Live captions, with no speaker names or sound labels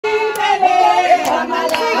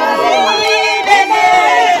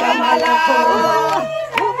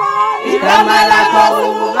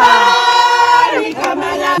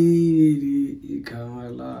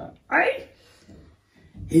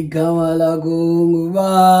Ikamala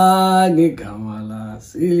kunguba, ikamala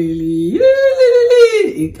silili,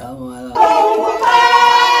 ikamala kunguba,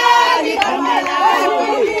 ikamala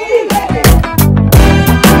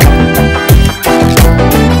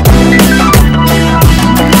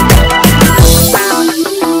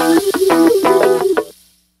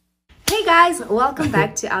Hey guys, welcome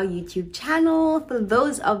back to our YouTube channel. For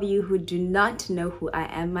those of you who do not know who I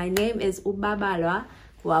am, my name is BABALWA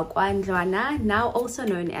Wakwandlwana, now also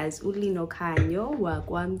known as Ulinokanyo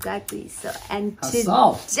Wakwamkaqiso. And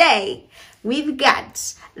today we've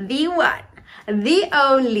got the one, the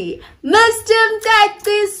only, Mr.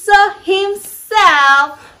 Mkaqiso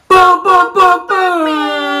himself.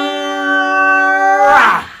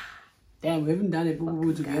 Damn, we haven't done it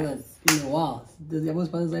together in a while.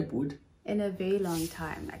 In a very long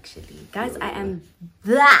time, actually. Guys, I am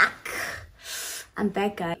back. I'm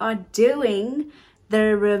back, guys. Are doing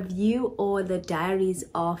the review or the diaries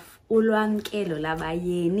of Ulwamkelo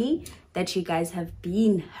LwabaYeni that you guys have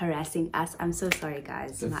been harassing us. I'm so sorry,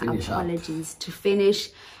 guys. My apologies. To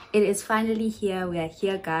finish, it is finally here. We are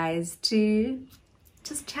here, guys, to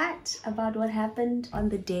just chat about what happened on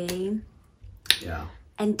the day. Yeah.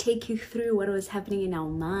 And take you through what was happening in our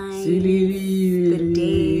minds, the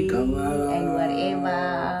day, and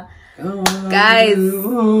whatever. Guys,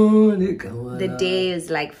 the day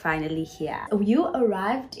is like finally here. You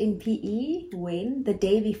arrived in PE when? The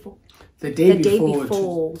day before. The day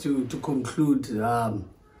before. To conclude the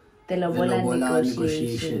Lobola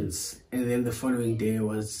negotiations. And then the following day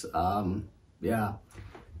was, the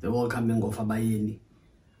welcoming of Abayeni.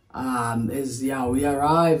 We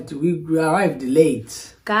arrived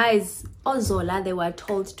late. Guys, Zola, they were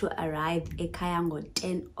told to arrive ekayango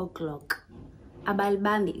 10 o'clock.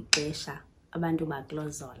 Abalbambi ixesha abantu baklo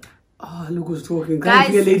Zola. Oh, look who's talking.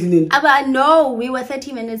 Guys, no, we were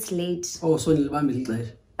 30 minutes late. Oh, so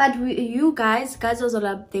but you guys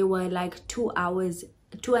Zola, they were like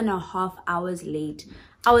 2.5 hours late.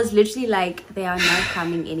 I was literally like, they are not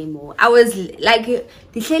coming anymore. I was like, I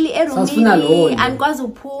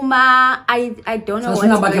don't know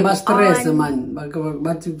what's going on.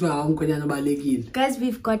 Guys,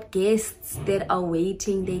 we've got guests that are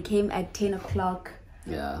waiting. They came at 10 o'clock.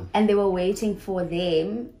 Yeah. And they were waiting for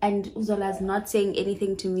them. And Uzola's not saying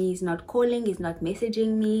anything to me. He's not calling. He's not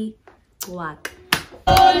messaging me. Whack.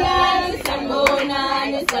 I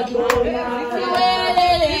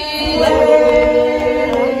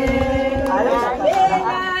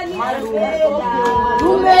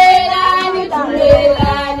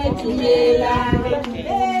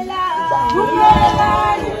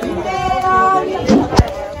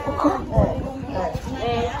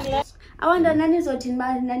wonder nani zothi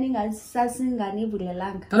nani ngasasingani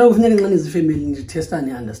ivulelanga. Tala kufuneka nqani izifamily nje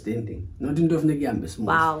testane understanding. Not into kufuneka ihambe smooth.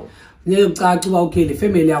 Wow. Kufuneka ucace uba okay le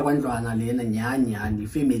family yakwaNdlwana lena nyanyani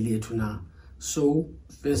family yethu na. So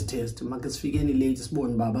first test make sifikeni late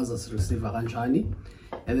sibone baba bazasireceive kanjani.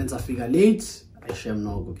 And then safika late I share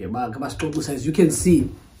no okay ba basixoxisa as you can see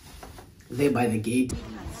there by the gate.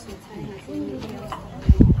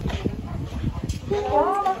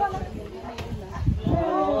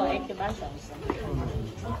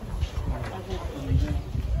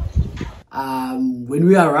 When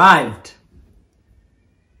we arrived,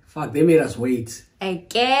 fuck, they made us wait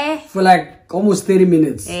for like almost 30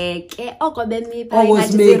 minutes.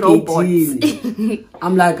 Almost make 18. I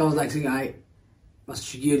was like saying, I must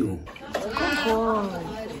chill.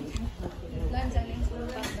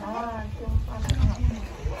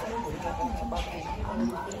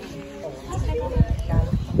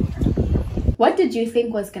 What did you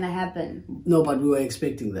think was gonna happen? No, but we were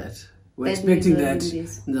expecting that. We were expecting that.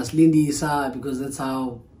 Because that's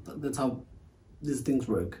how these things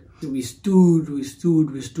work. We stood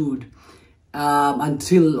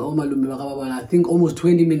until I think almost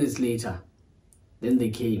 20 minutes later. Then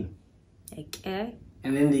they came. Okay.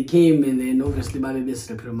 And then they came, and then obviously babe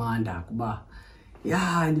besreprimanda kuba.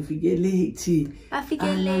 Yeah, and if we get late,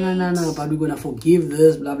 no, but we're gonna forgive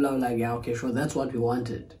this, blah blah. Like, yeah, okay, sure, that's what we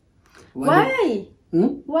wanted. Why?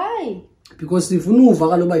 Why? Because if you know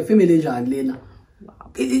by family lena,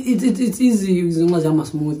 it's easy. It's not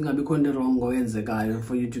smooth. Be wrong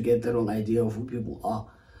for you to get the wrong idea of who people are.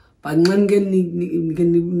 But when can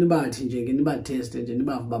test and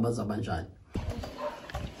baba zabanjani.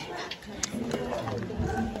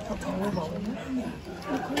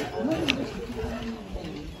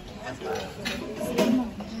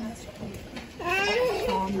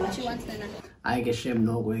 What she wants then? I get shame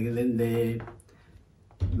no going. Then the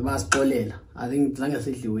must tolela. I think long as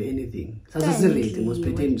it with anything. Such a rating was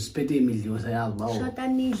petty million was a Short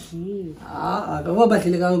and easy.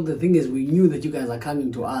 The thing is, we knew that you guys are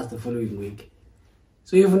coming to us the following week.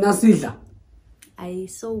 So if Nasila, I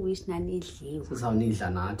so wish Nani leave. so how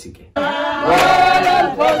Nisha Natike.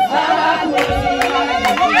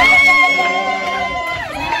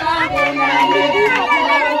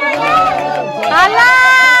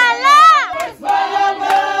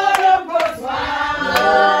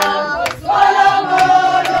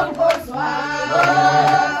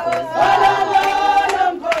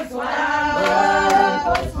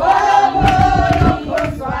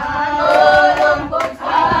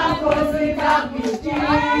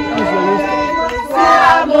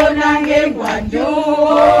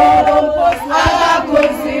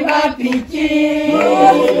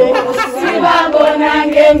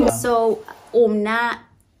 So,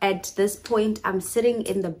 at this point, I'm sitting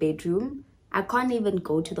in the bedroom. I can't even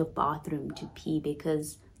go to the bathroom to pee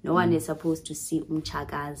because no one is supposed to see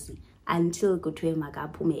umchagazi until kuthiwe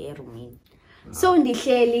makaphume erumini. So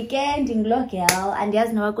ndihleli ke ndingilogel and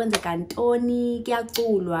yazi noba kwenzeka ntoni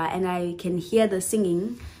kuyaculwa and I can hear the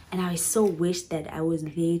singing and I so wish that I was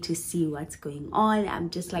there to see what's going on. I'm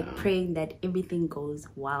just like praying that everything goes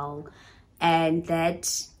well and that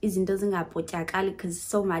izinto zingapotyakali because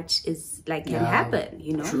so much is like can happen,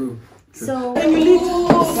 you know. True. So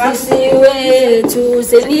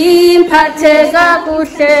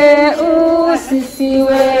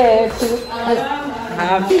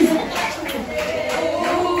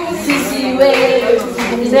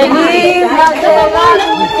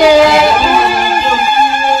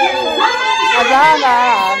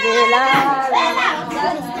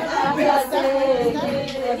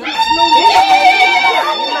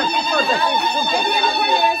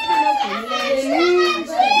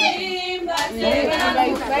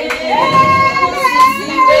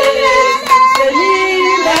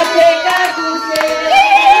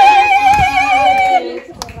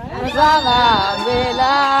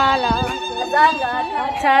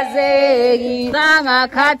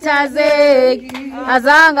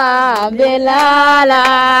azanga belala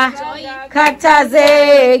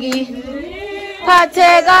khathazeki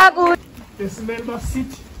phatheka ku Desimele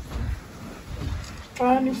basithi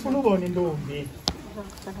xa nifuna ubona intombi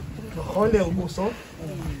nirhole ubuso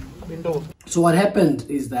bentombi. So what happened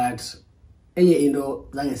is that during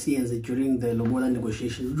the lobola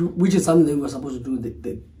negotiation, which is something we were supposed to do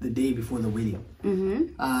the day before the wedding.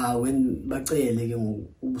 When bacele ke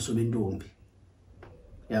ubuso bentombi.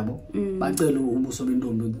 Yabo. Bacele ubuso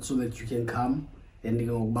bentombi so that you can come and they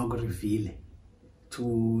go reveal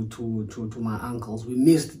to my uncles. We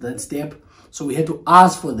missed that step, so we had to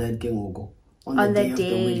ask for that kengogo on the day of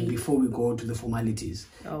the wedding before we go to the formalities.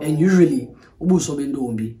 And usually ubuso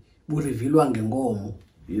bentombi bu revealwa ngenkomo.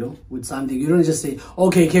 You know, with something. You don't just say,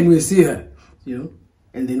 okay, can we see her? You know,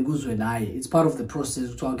 and then goes when it's part of the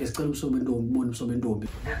process to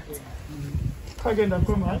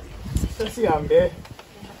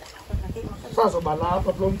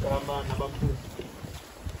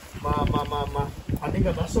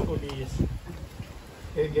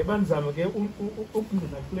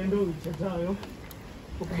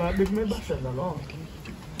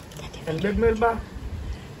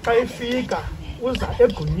uza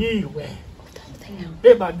egunyiwe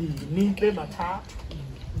bebabini bebathathu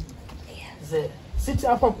ze sithi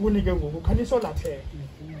apha kuni ke ngoku khaniso lathe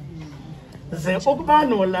ze ukuba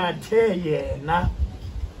nolathe yena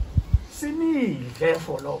sinike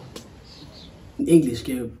follow. In English,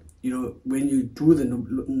 you know, when you do the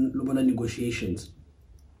lobola negotiations,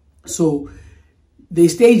 so they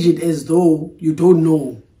stage it as though you don't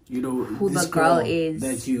know, you know, who this the girl is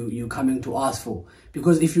that you're coming to ask for.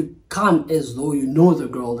 Because if you come as though you know the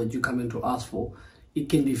girl that you're coming to ask for, it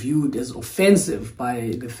can be viewed as offensive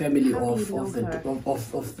by the family of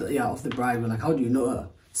the bride. We're like, how do you know her?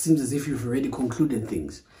 It seems as if you've already concluded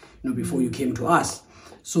things, you know, before you came to us.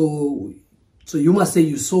 So you must say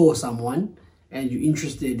you saw someone and you're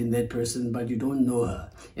interested in that person, but you don't know her.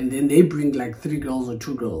 And then they bring like 3 girls or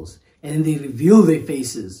 2 girls, and then they reveal their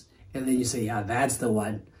faces, and then you say, yeah, that's the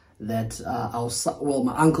one that our son, well,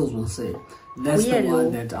 my uncles will say, that's the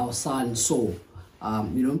one that our son saw.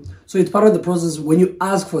 You know, so it's part of the process. When you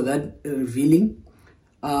ask for that revealing,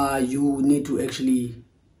 you need to actually,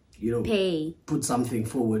 you know, put something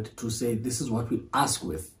forward to say, this is what we ask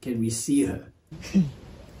with. Can we see her?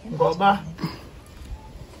 Ngoba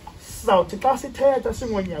sawuthi xa sithetha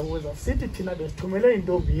singonyawuza sithi thina besithumele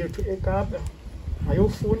intombi yethu eKapa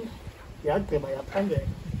ayofunda yagqiba yaphangela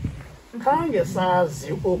khange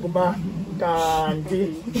sazi ukuba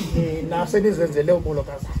kanti nasenizenzele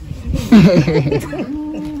ubulokazi.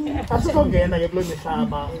 Asizongena ke kulo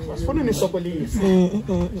mihlaba, asifuni nisokolise.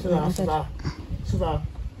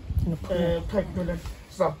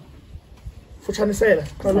 Siza futshanisela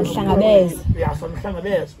Samhlangabeza. ya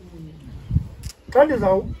samhlangabeza xa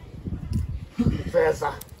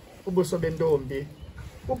ndizawuveza ubuso bentombi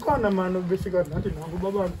ukhona mani ubefika nathi nangu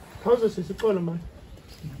baba khawuze sisixolo mani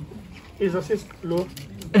iza sis lo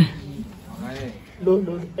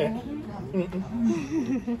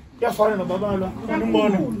yafana nobabalwa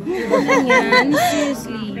umbona Nyani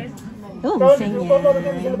seriously. Oh,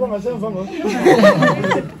 ngasemva ngo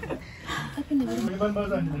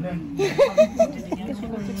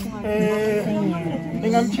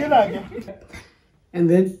and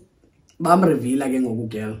then bamreveal ke ngoku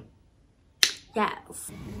girl.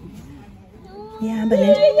 Yes. Yeah, but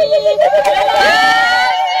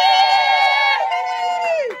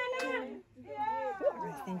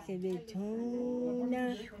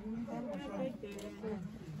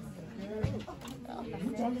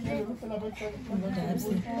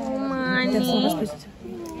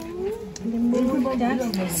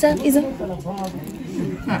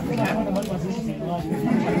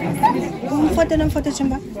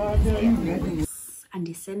And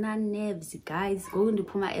the sena nerves, guys. Going to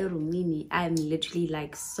put my roomini. I'm literally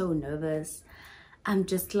like so nervous. I'm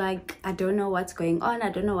just like, I don't know what's going on. I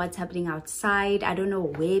don't know what's happening outside. I don't know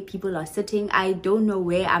where people are sitting. I don't know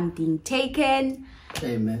where I'm being taken.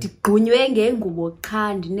 Amen.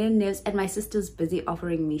 And my sister's busy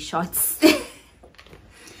offering me shots.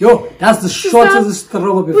 Yo, that's the shortest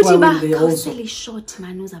throw before I went there also. Short,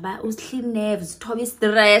 man. Slim nerves, Tommy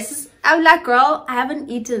stress. I'm like, girl, I haven't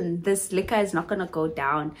eaten. This liquor is not gonna go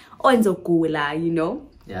down. You know?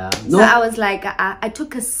 Yeah. So I was like, I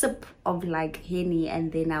took a sip of like Henny,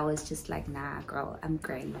 and then I was just like, nah, girl, I'm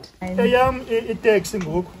great. It takes him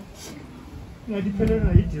hook.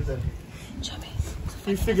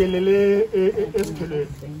 Ifikelele esiphelweni.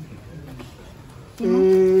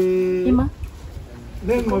 Ima.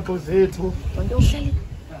 Neemoto zethu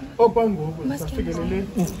okwangoku safikelele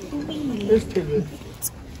esiphelweni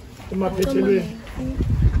emaphethelweni.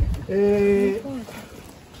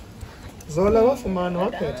 Zola wafumana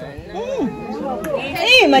waphetha.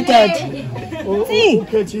 Hey, my dad.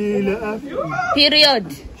 Uphethile Period.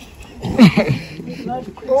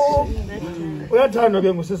 uyathandwa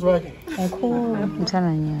ke ngusisi wakhe.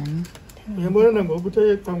 Mthana nyani. Uyabona ngoku uthe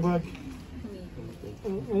eqanga kwakhe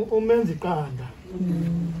umenza iqanda.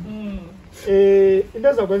 Into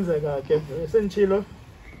ezakwenzeka ke senitshilo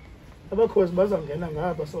abakhozi bazawungena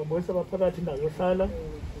ngapha soboyisa abaphakathi indawo yohlala,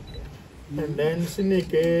 and then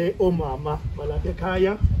sinike omama balapha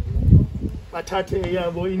ekhaya bathathe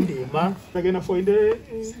yabo indima akena for into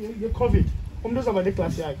ye-COVID. Umuntu uzaba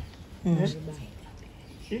neglass yakhe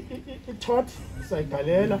i-tot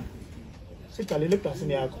sayibhalela sigalele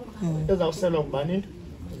eglasini yakho ezawuselwa ngubani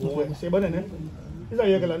nguwe. Siyibona ne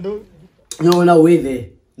izawuyeka laa nto. No, no way there.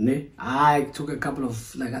 Ne? I took a couple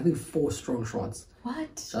of, like, I think 4 strong shots.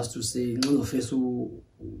 What? Just to say, no face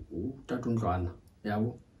tatundrwana. Yeah.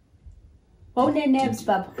 What were their nerves,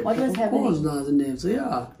 Bab? What was happening? Of course, no, the nerves.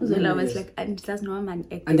 Yeah. Zola was like, and that's no man.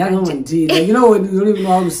 And that no man did. Like, you know, when you don't even know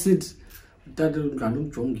how to sit. Tatundrwana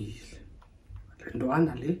jongi.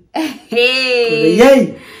 Hey.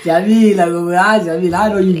 Yay! Javila, I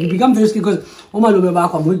know you become very scared because I'm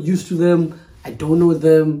not used to them. I don't know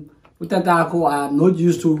them. Utatako, I'm not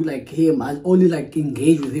used to like him. I only like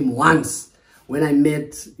engaged with him once when I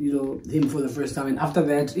met, you know, him for the first time. And after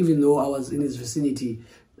that, even though I was in his vicinity,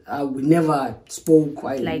 we never spoke.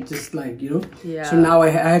 I like, just like, you know. Yeah. So now I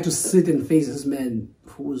had to sit and face this man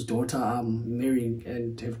whose daughter I'm marrying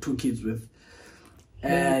and have 2 kids with.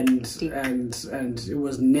 And it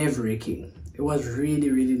was nerve-wracking. It was really,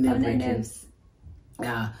 really nerve-wracking.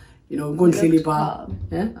 Yeah. You know, going to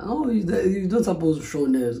yeah? Oh, you don't supposed to show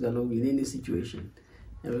nerves in any situation.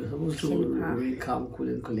 You're supposed to remain calm, cool,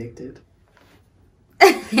 and collected.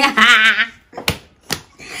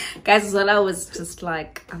 Guys, Zola was just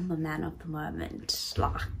like, I'm the man of the moment.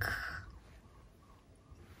 Like,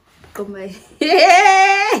 brothers,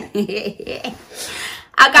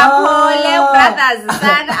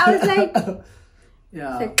 son. I was like,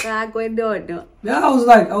 yeah. Yeah, I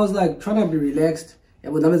was like trying to be relaxed. Yeah,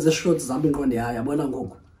 but now it's the short something on the eye. I'm gonna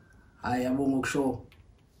go. I am going to show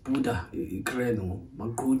Buddha, Ikreno,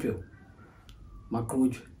 Macruj.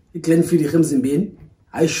 It can feed him in being.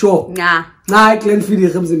 I show. Nah, I can feed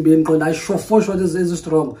him in being. I show 4 shots is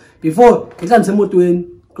strong. Before, it can't say more to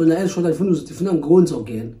win. Because I shot at Funus, if not goes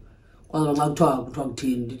again. While I'm out to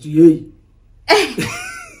 10. Did you?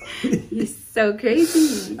 You're so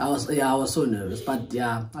crazy. I was so nervous, but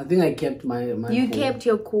yeah, I think I kept my You cool. kept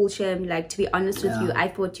your cool, Shem. Like, to be honest with you, I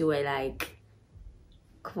thought you were like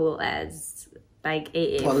cool as like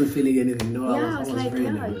I wasn't feeling anything. No, yeah, I was very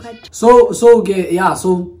nervous. quite... So okay, yeah,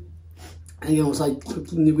 so and you know, like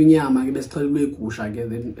nibinyama ke besicela igusha ke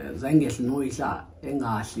then zangehle no ihla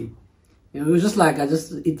engahle. You know, it was just like I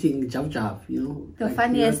just eating jab, you know. The like,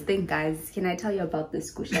 funniest thing, guys, can I tell you about this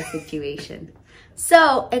Gusha situation?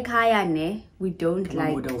 So, ekaya ne, we don't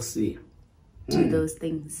like what else see? do those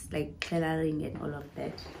things, like clearing and all of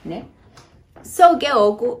that. Ne? So, ke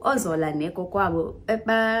oku ozola ne kokwabo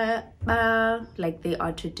like they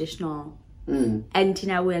are traditional. And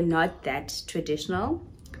Tina, we're not that traditional.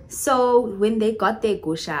 So when they got their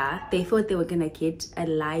Gusha, they thought they were gonna get a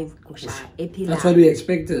live Gusha. That's what we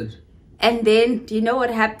expected. And then, do you know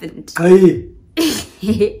what happened? Aye.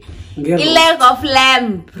 A leg of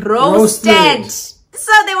lamb roasted.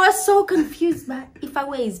 So they were so confused. But if I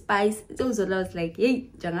were his spice, those were was like, hey,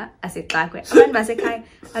 Janga, I said, Kakwe. And I said, Kai,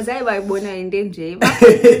 as I buy Bona in danger.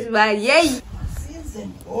 But yay.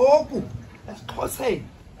 Season oku esiXhoseni.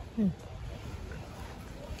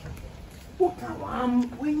 Uqa wam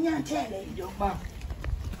uyinyathele into yokuba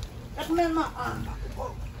ekumele ahamba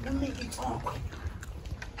kubo nomnika icokwe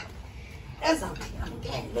ezawuthi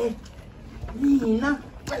yamkele mina.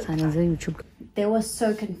 They were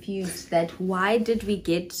so confused that why did we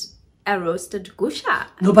get a roasted Gusha?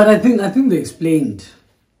 No, but I think they explained.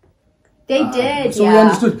 They did, so we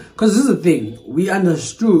understood, because this is the thing, we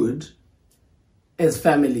understood as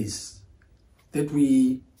families that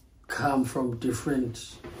we come from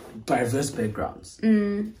different diverse backgrounds.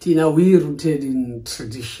 Tina, we rooted in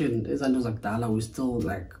tradition. As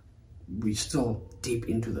we still deep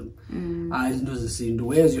into them.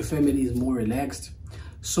 Whereas your family is more relaxed.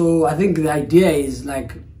 So I think the idea is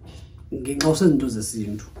like in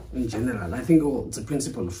general. I think it's a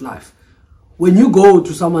principle of life. When you go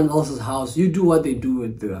to someone else's house, you do what they do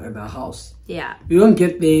at their house. Yeah. You don't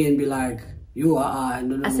get there and be like, you are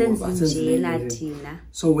no.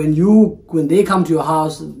 So when they come to your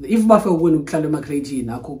house, if Buffalo when couch,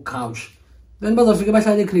 then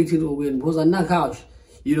Buffalo couch.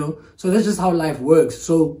 You know, so that's just how life works.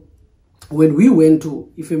 So when we went to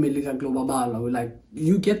family like BABALWA, we're like,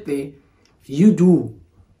 you get there, you do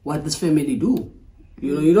what this family do.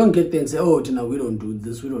 You know, you don't get there and say, oh, you know, we don't do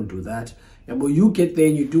this, we don't do that. Yeah, but you get there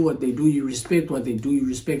and you do what they do, you respect what they do, you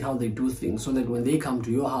respect how they do things, so that when they come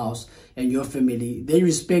to your house and your family, they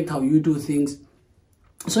respect how you do things.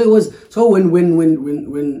 So it was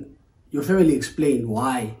when your family explained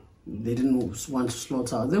why they didn't want to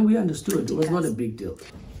slaughter, then we understood. It was not a big deal.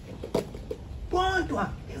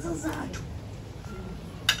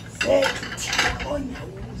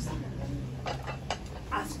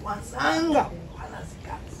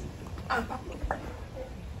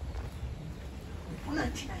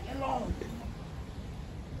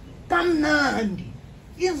 Kamnandi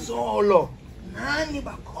izolo nani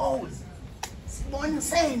bakhozi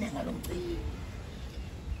sibonisene ngalomcimbi.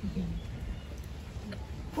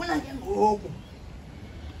 Funa ke ngoku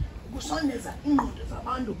ukusondeza ingqondo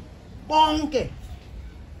zabantu bonke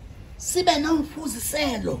sibe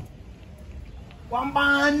nomfuziselo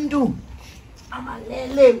kwabantu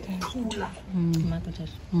abalele ukuthula.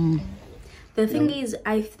 The thing is,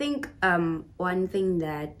 I think one thing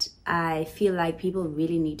that I feel like people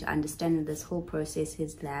really need to understand in this whole process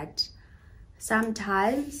is that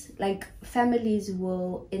sometimes, like, families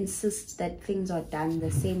will insist that things are done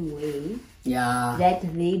the same way that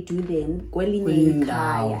they do them.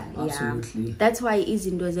 Absolutely. That's why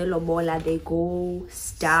izinto zelobola, they go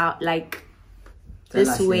like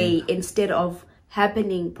this way instead of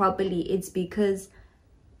happening properly. It's because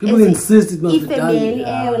people insist it must be done.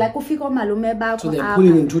 Like so they're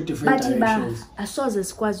pulling in two different directions. Because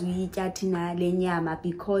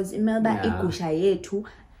igusha yethu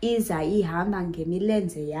iza ihamba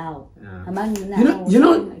ngemilenze yawo. You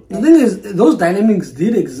know, the thing is, those dynamics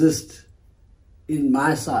did exist in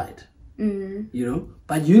my side. You know,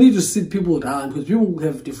 but you need to sit people down, because people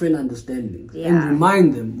have different understandings, and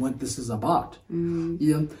remind them what this is about. You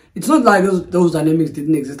know, it's not like those dynamics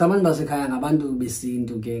didn't exist. Whatever.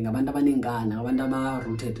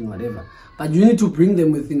 But you need to bring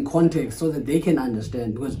them within context so that they can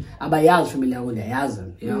understand, because Abayaz familiar with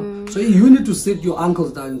you know. So you need to sit your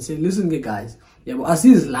uncles down and say, listen, guys, I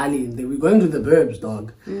see this lally, we're going to the burbs,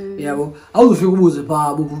 dog. Because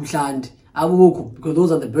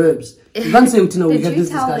those are the burbs. You can't say, Tina, we had this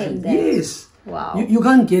discussion. Yes. Wow. You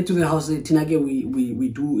can't get to the house and say, Tina, we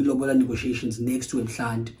do ilobola negotiations next to a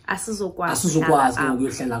plant. Because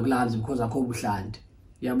I call plant.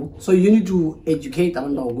 Yeah, so you need to educate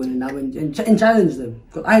them and challenge them.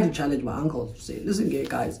 Because I had to challenge my uncles to say, listen,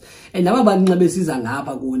 guys, and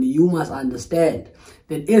you must understand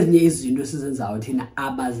that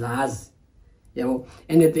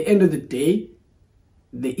and at the end of the day,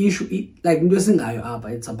 the issue, like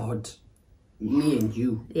it's about me and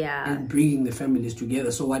you, and bringing the families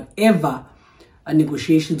together. So whatever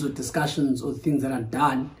negotiations or discussions or things that are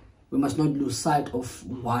done, we must not lose sight of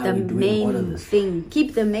why we're doing all of this. Thing.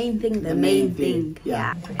 Keep the main thing the main thing.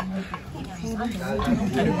 Yeah.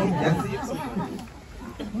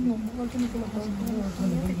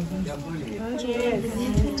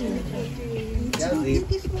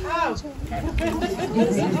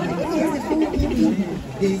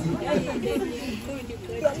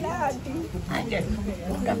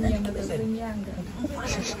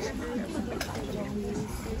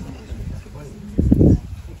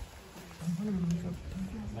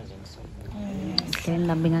 Cái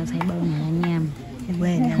làm bên saya bông là nham.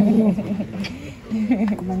 Quen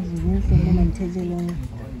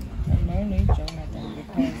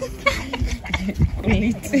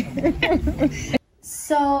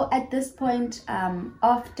So at this point,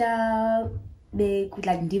 after the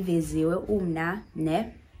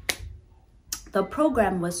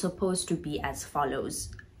program was supposed to be as follows.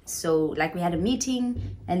 So like we had a meeting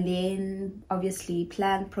and then obviously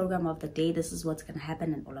planned program of the day. This is what's going to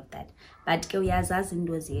happen and all of that. But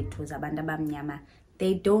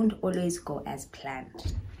they don't always go as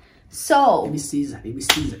planned. So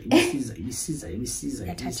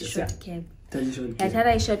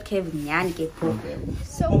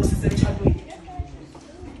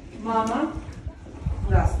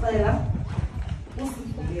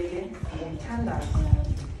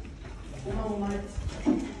Mama,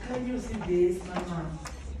 can you see this, Mama?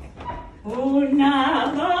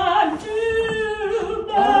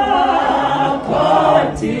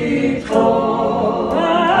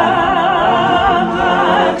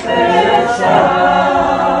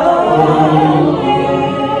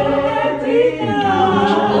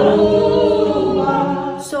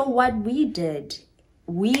 So what we did,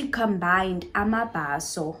 we combined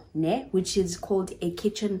Amabhaso, which is called a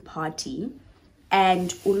kitchen party,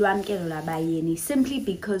 and Ulwamkelo LwabaYeni, simply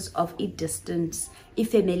because of its distance.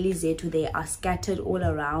 If families they are scattered all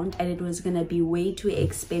around, and it was going to be way too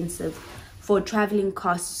expensive for traveling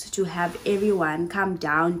costs to have everyone come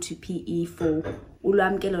down to PE for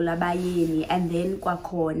Ulwamkelo LwabaYeni, and then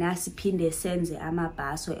kwakhona siphinde senze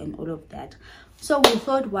Amabhaso and all of that. So we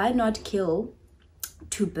thought, why not kill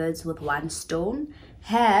two birds with one stone?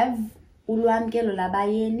 Have Ulwamkelo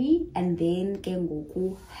LwabaYeni and then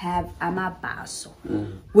kengoku have Amabhaso,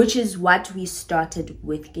 which is what we started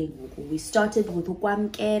with. We started with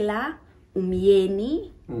ukwamkela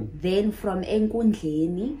umyeni, then from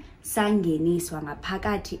enkundleni sangeniswa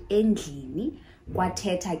ngaphakathi endlini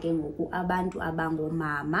kwathetha kengoku abantu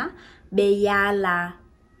abangomama beyala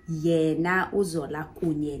yena uzola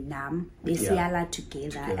kunye nam besiyala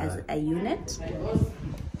together as a unit.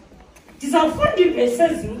 Ndizawufunda iivesi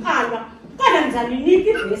ezimbalwa kodwa ndizaninika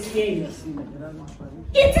ivesi yenu.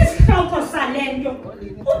 Ithi isihloko sale nto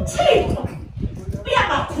uThixo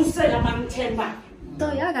uyabakhusela abamthembayo.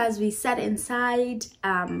 So yeah guys, we sat inside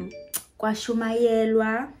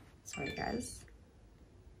kwashumayelwa, sorry guys,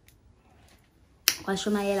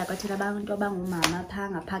 kwashumayelwa kwathela abantu abangomama pha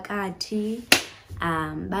ngaphakathi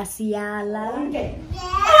basiyala.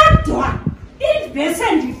 Kodwa ivesi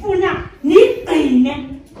endifuna nigcine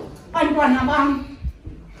bantwana bam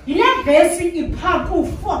yile vesi ipha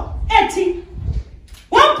ku-4 ethi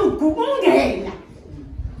wagugubungela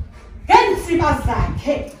ngeentsiba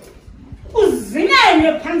zakhe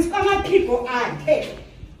uzinele phantsi kwamaphiko akhe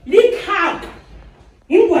likhaka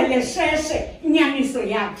ingwelesheshe inyaniso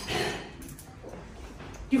yakhe.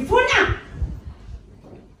 Ndifuna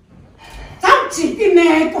zawujika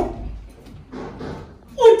imeko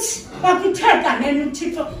uthi bakuthetha nena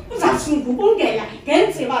uThixo uzasungubungela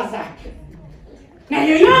ngeentsiba zakhe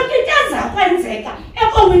nayo yonke into ezakwenzeka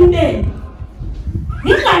ekomini benu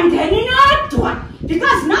ningangeni nodwa,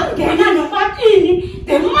 because nawungena nobabini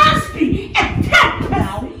there must be a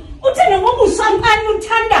purpose. Uthi ngoku usankani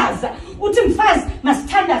uthandaza uthi mfazi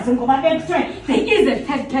masithandaze ngoba bekuthiwe there is a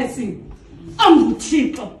third person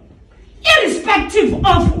onguThixo, irrespective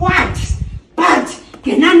of what, but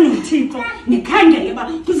ngenani uThixo nikhangele uba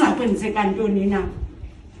kuzakwenzeka ntoni na.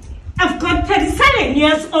 I've got 37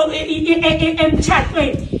 years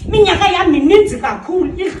emtshatweni, minyaka yami mininzi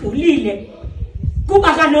kakhulu idlulile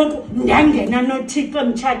kuba kaloku ndangena noThixo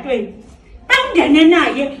emtshatweni. Bawungene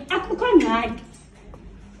naye akukho ngxaki,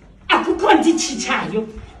 akukho nto itshitshayo,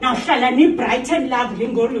 nawuhlala ni-bright and lovely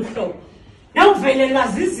ngolu hlobo. nawuvelelwa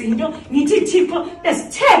zizinto ngithi Thixo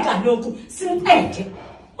esitheka lokhu simphethe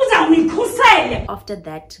uzawunikhusele. After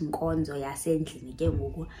that nkonzo yasendlini ke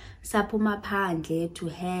ngoku saphuma phandle to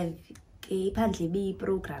have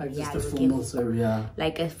program like just a formal ceremony,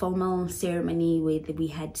 like a formal ceremony where we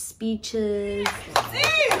had speeches.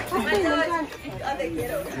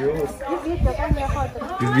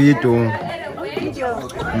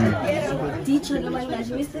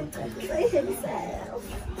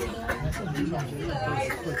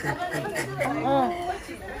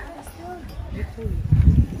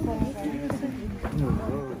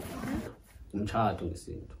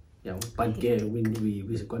 Yeah, but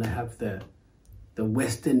we're gonna have the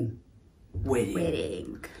Western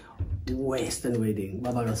wedding. Western wedding.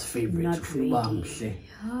 Baba's favorite. Not really.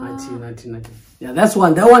 Yeah, that's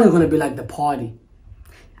one. That one is gonna be like the party.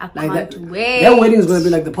 I Like can't wait. That wedding is gonna be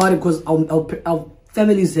like the party because our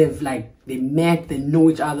families have they met, they know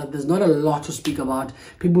each other. There's not a lot to speak about.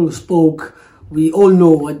 People spoke. We all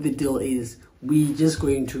know what the deal is. We just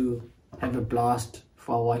going to have a blast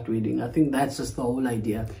for our white wedding. I think that's just the whole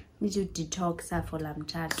idea. Need to detox for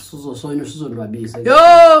lamchat.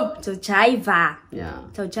 Yo! So Jaiva. Yeah.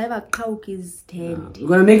 So Jaiva Krauk is 10. We're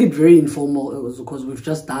gonna make it very informal because we've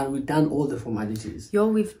done all the formalities.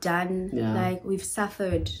 We've done we've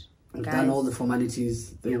suffered. We've done all the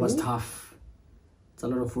formalities. It was tough. It's a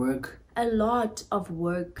lot of work. A lot of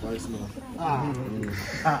work.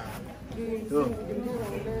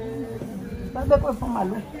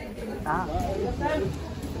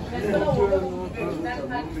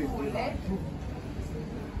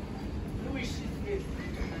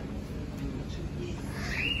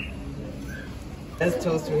 Let's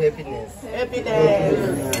toast to happiness.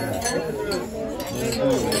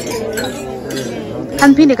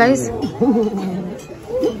 Unpin it, guys.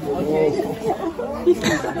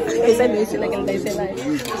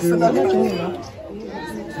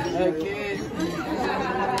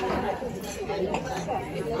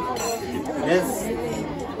 Yes.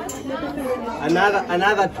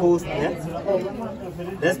 Another toast.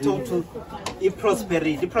 Let's talk to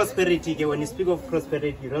prosperity. Prosperity. When you speak of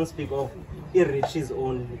prosperity, you don't speak of riches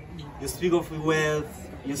only. You speak of wealth.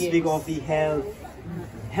 You speak of the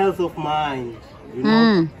health of mind. You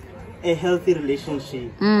know, a healthy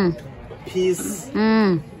relationship, peace,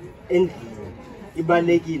 and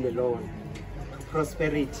ibalekile alone.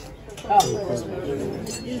 Prosperity.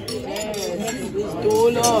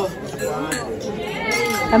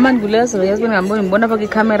 Aman gulas, yes, when I'm going, one of a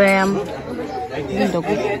camera.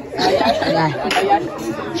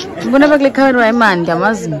 One of a camera, man,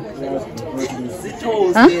 Damazin.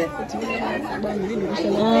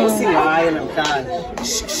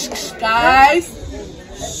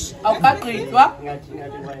 Guys, I'll cut it.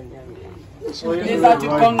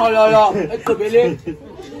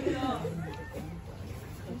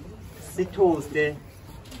 Toast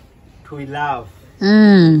to love.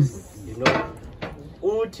 You know,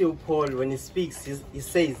 Until Paul, when he speaks, he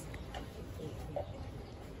says,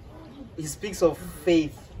 he speaks of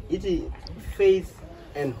faith. Faith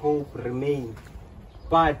and hope remain,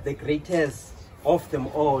 but the greatest of them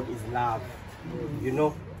all is love. You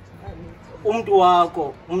know, umntu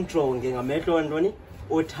wako umjonge ngamehlo antoni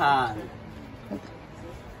othando.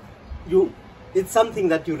 It's something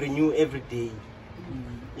that you renew every day.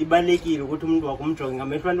 Ibalekile ukuthi umuntu wakho umjonge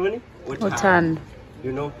ngamehlo antoni othando.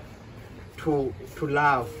 You know, to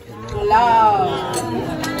love.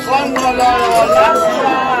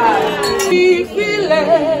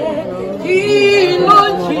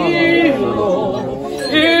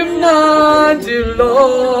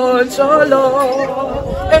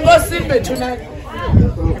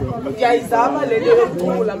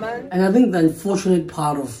 And I think the unfortunate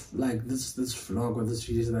part of like this vlog or this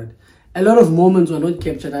video is that a lot of moments were not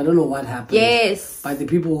captured. I don't know what happened. Yes. By the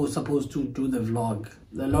people who were supposed to do the vlog.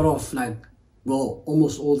 A lot of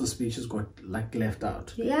almost all the speeches got left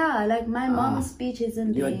out. Yeah, like my mom's speech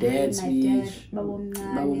isn't there. Your dad's speech.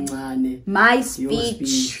 My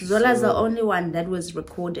speech. Zola's the only one that was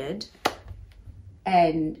recorded.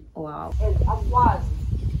 And wow. And akwazi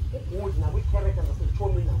good na we character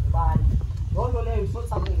zasechomini nakubani. Lonto leyo is not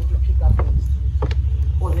something that you pick up from the street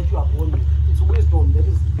or that you are born with. It's wisdom that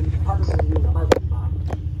is part of you ngabazali bami.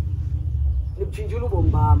 Niphinjula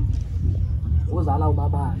ubomi bami. Uzala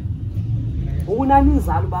ubabala. Ukunani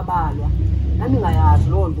izala ubabalwa. Nami ngayazi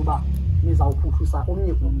lonto ba nizawuphuhlisa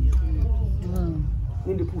omnye umuntu.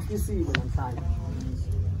 Nindiphufisile namhlanje.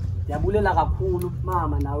 Ndiyabulela kakhulu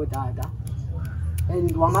mama nawe tata.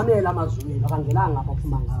 And wamamela amazulu akangelanga apha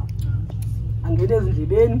phuma ngawo. Angene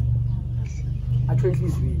ezindlebeni athwe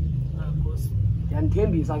enhlizweni.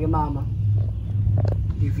 Ndiyanithembisa ke mama.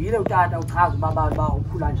 Ivile utata uchaza ubabalo ba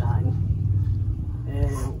ukhula njani.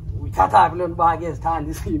 Uthatha kule nto ke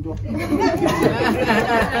ezithanda izinto.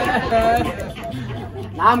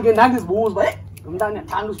 Nami ke ndangizibuza ba umntana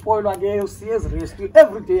uyathanda uspoilwa ke usiye eziresti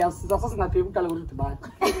every day asingapheki uqala ukuthi bani.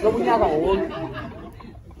 Lokunyaka wonke.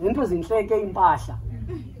 Into zinhleke impahla.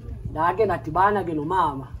 Ndake nadibana ke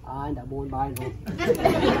nomama. Hayi ndabona manje.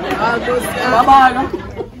 Babalo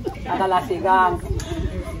akalahlekanga.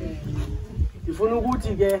 Ngifuna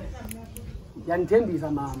ukuthi ke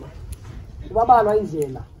yanithembisa mama. Ubabalwa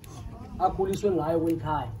indlela akhuliswe ngayo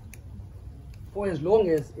kwekhaya. For as long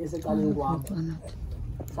as eseqaleni kwakho.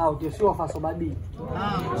 Sawude siyofa sobabili.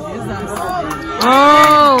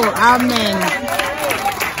 Oh, amen.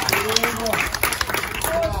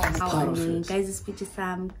 Guys, this speech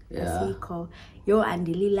Sam Asiko. Yo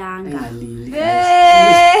andililanga.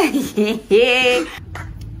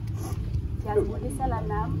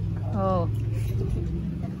 Oh.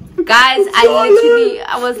 Guys, I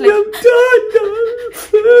was like,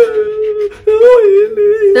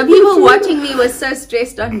 the people watching me were so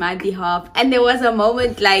stressed on my behalf, and there was a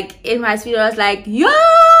moment like in my speech I was like, yo,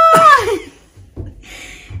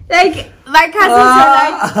 like my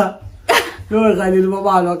cousins were like, they were like,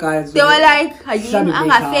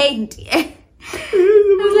 I'm a faint. I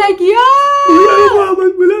was like,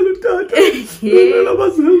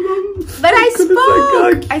 but I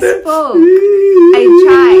spoke.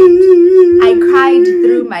 I cried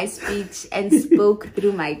through my speech and spoke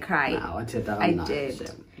through my cry. I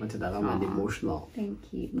did. Emotional.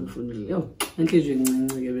 Thank you.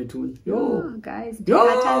 Yo, guys,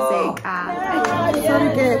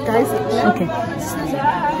 Okay.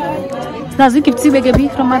 Now, you keep seeing baby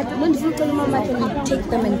from my. Take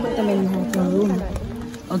them and put them in the room.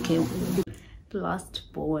 Okay.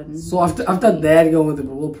 Lost born. So after that, you go the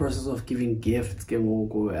whole process of giving gifts,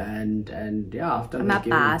 and yeah, after giving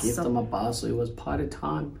gifts, Amabhaso, it was party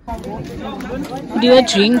time. Do you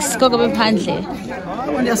drinks? Go go handle.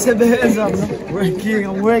 Working,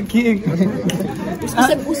 I'm working.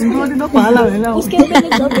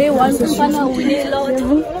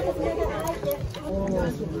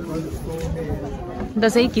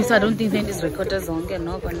 Does he kiss? I don't think that is recorded on.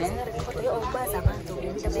 No,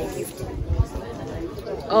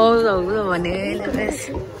 oh, the one is.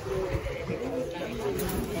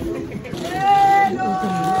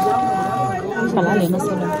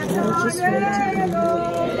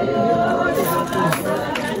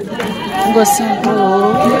 Go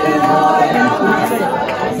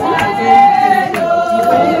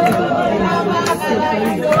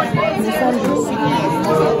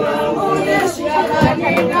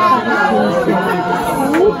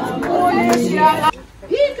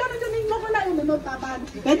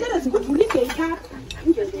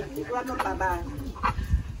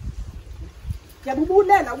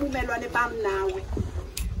Yabubulela ubumelwane bam nawe.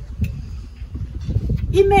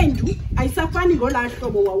 Imendu ayisafani ngolaa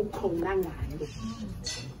hlobo wawukhona ngalo.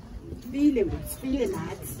 Sifile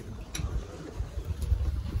nathi.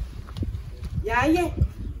 Yaye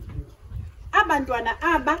abantwana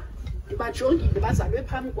aba ndibajongile bazalwe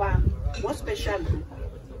phambi kwam, more special.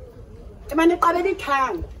 Ebaneqabela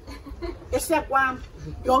ithango esiya kwam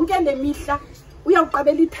yonke le mihla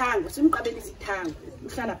uyawuqabela ithango, simqabelisa ithango,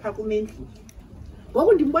 uhlala pha kumendlu.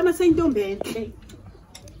 Ngoku ndimbona seyintombi entle.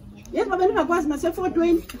 Yes, baba ndingakwazi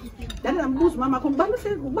nasefotweni. Ndathi ndambuza umama wakho ubani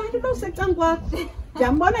lo secanga kwakho?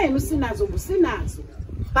 Ndiyambona yena usinazo businazo.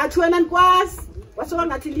 But wena ndikwazi. Wasoka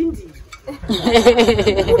ngathi lindile.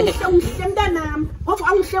 Umhle mntanami. Ngoba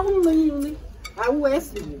awuhle umncinci.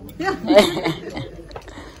 Awuwesi.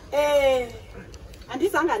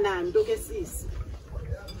 Andizanga nanto ke sisi.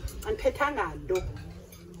 Andiphethanga nto.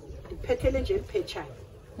 Ndiphethele nje liphetshayo.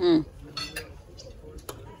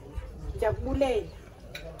 Ndiyakubulela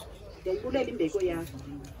imbeko yakho.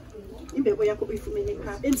 Imbeko yakho uyifumene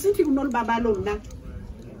pha. Bendisithi kunolubabalo mna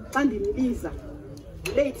xa ndimbiza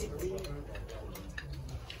late D.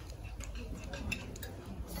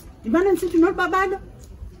 Ndimane ndisithi nolubabalo.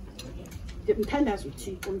 Ndimthandaza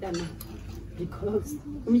uThixo umntana because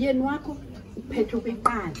umyeni wakho uphethe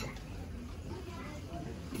kweqanda.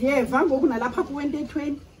 Ndiyeva ngoku nalapha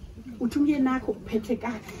kuwentethweni uthi umyeni wakho uphethe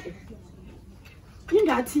kahle.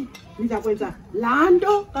 Ingathi nizakwenza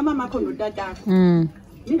lanto kamama akho notatakho.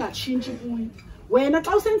 Ningatshintshi kuyo. Wena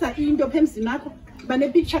xa usenza into pha emzini wakho bane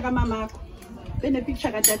picture kamama akho. Bene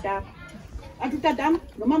picture katatakho. Athi tatam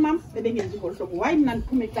nomama bebengenzi ngolo hlobo. Why mina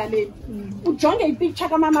ndiphume ecaleni? Ujonge ipicture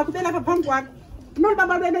kamama akho belapha phambi kwakho.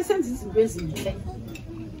 Nolubaba bebesenza izinto ezinhle.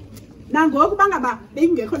 Nangoku bangaba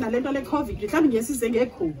bengekho nalento le COVID mhlawumbe ngesize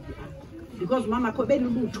ngekho. Because mama akho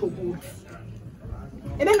belulutho kuthi.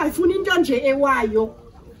 Ebengayifuni into nje ewayo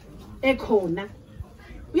ekhona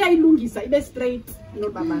uyayilungisa ibe straight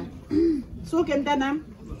nobaba. So ke mntanam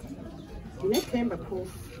nginethemba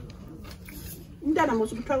phofu. Umntana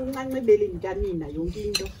mose kuthiwa uncancebele ntanina yonke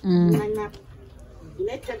into. Uncanca.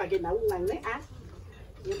 Nginethemba ke nawe uncance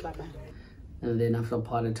nobaba. And then after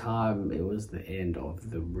part of time, it was the end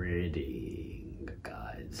of the wedding,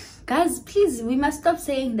 guys. Guys, please, we must stop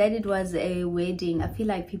saying that it was a wedding. I feel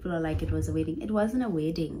like people are like, it was a wedding. It wasn't a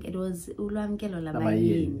wedding. It was Ulwamkelo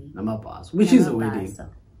LwabaYeni. Amabhaso, which is a wedding.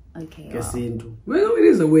 Okay. Wow. Well, it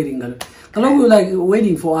is a wedding. Like, a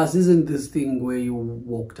wedding for us isn't this thing where you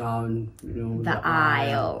walk down, the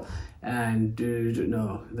aisle. And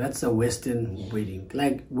no, that's a Western wedding.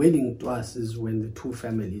 Like, wedding to us is when the two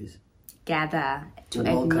families gather to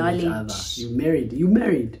acknowledge each other. You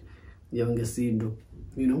married,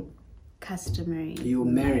 customary. You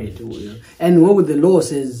married, and what the law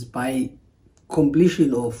says, by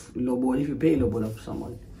completion of lobola, if you pay lobola for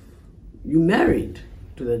someone, you married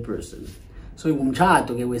to that person. So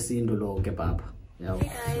umtshato ke wesintu lo ke papa.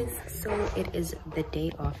 Hey guys, so it is the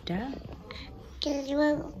day after.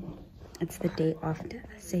 It's the day after.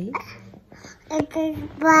 Say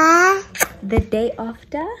the day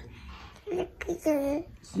after.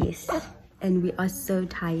 Yes, and we are so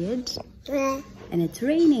tired and it's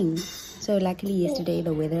raining. So luckily yesterday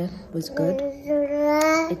the weather was good,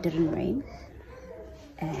 it didn't rain,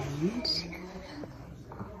 and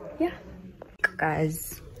yeah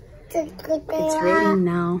guys, it's raining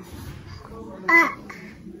now. It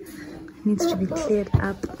needs to be cleared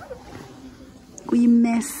up. We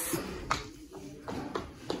mess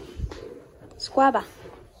squabba.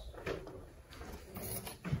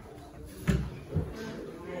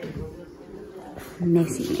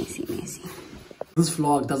 Messy. This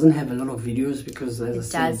vlog doesn't have a lot of videos because,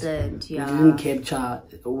 as I said, we didn't capture.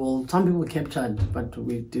 Well, some people captured, but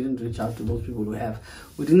we didn't reach out to those people who have.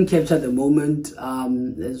 We didn't capture the moment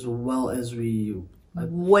as well as we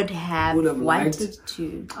would have wanted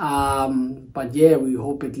to. But yeah, we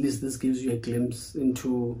hope at least this gives you a glimpse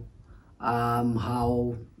into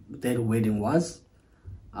how that wedding was,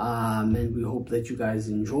 and we hope that you guys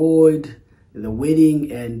enjoyed the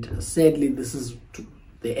wedding. And sadly, this is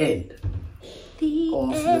the end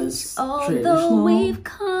of this although we've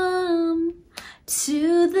come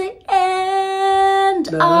to the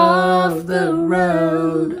end of the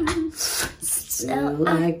road, still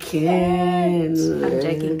I can't. I'm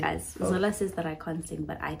joking, guys. Zola says that I can't sing,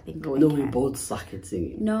 but I think no, we both suck at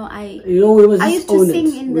singing. No, I used to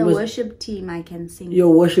sing in the worship team. I can sing.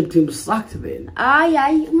 Your worship team sucked then.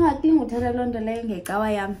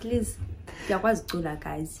 Please.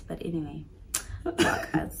 Guys, but anyway,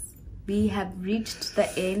 guys, we have reached the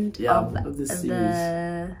end of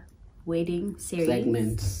the wedding series,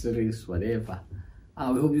 segment series, whatever.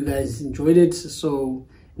 We hope you guys enjoyed it. So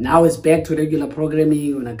now it's back to regular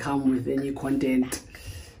programming. We're gonna come with any content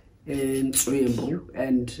and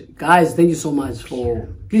guys, thank you so much for,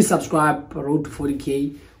 please subscribe. Road to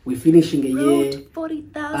 40K. We're finishing a year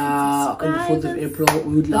 40,000 on the 4th of April.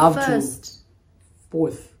 We would love to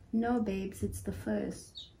 4th. No, babes, it's the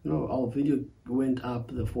 1st. No, our video went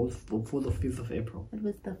up the 4th or 5th of April. It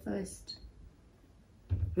was the 1st.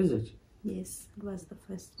 Is it? Yes, it was the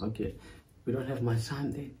 1st. Okay, we don't have much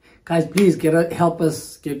time then. Guys, please help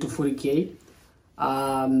us get to 40K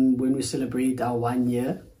when we celebrate our 1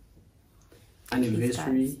 year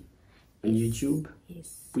anniversary on YouTube.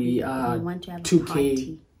 Yes. We are want to have 2K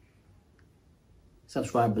party.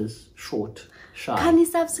 Subscribers short. Shy. Can you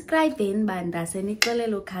subscribe in banda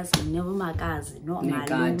senixolelo cousin no makazi no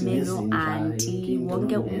malume no auntie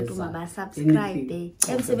wonke umuntu mabasubscribe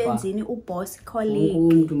emsebenzini uboss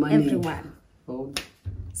colleague everyone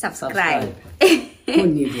subscribe.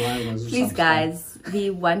 Please guys, we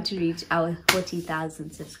want to reach our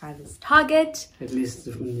 40,000 subscribers target at least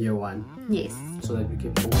in year 1. Yes, so that we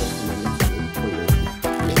can focus on the next 4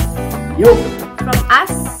 years. Yo, from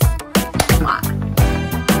us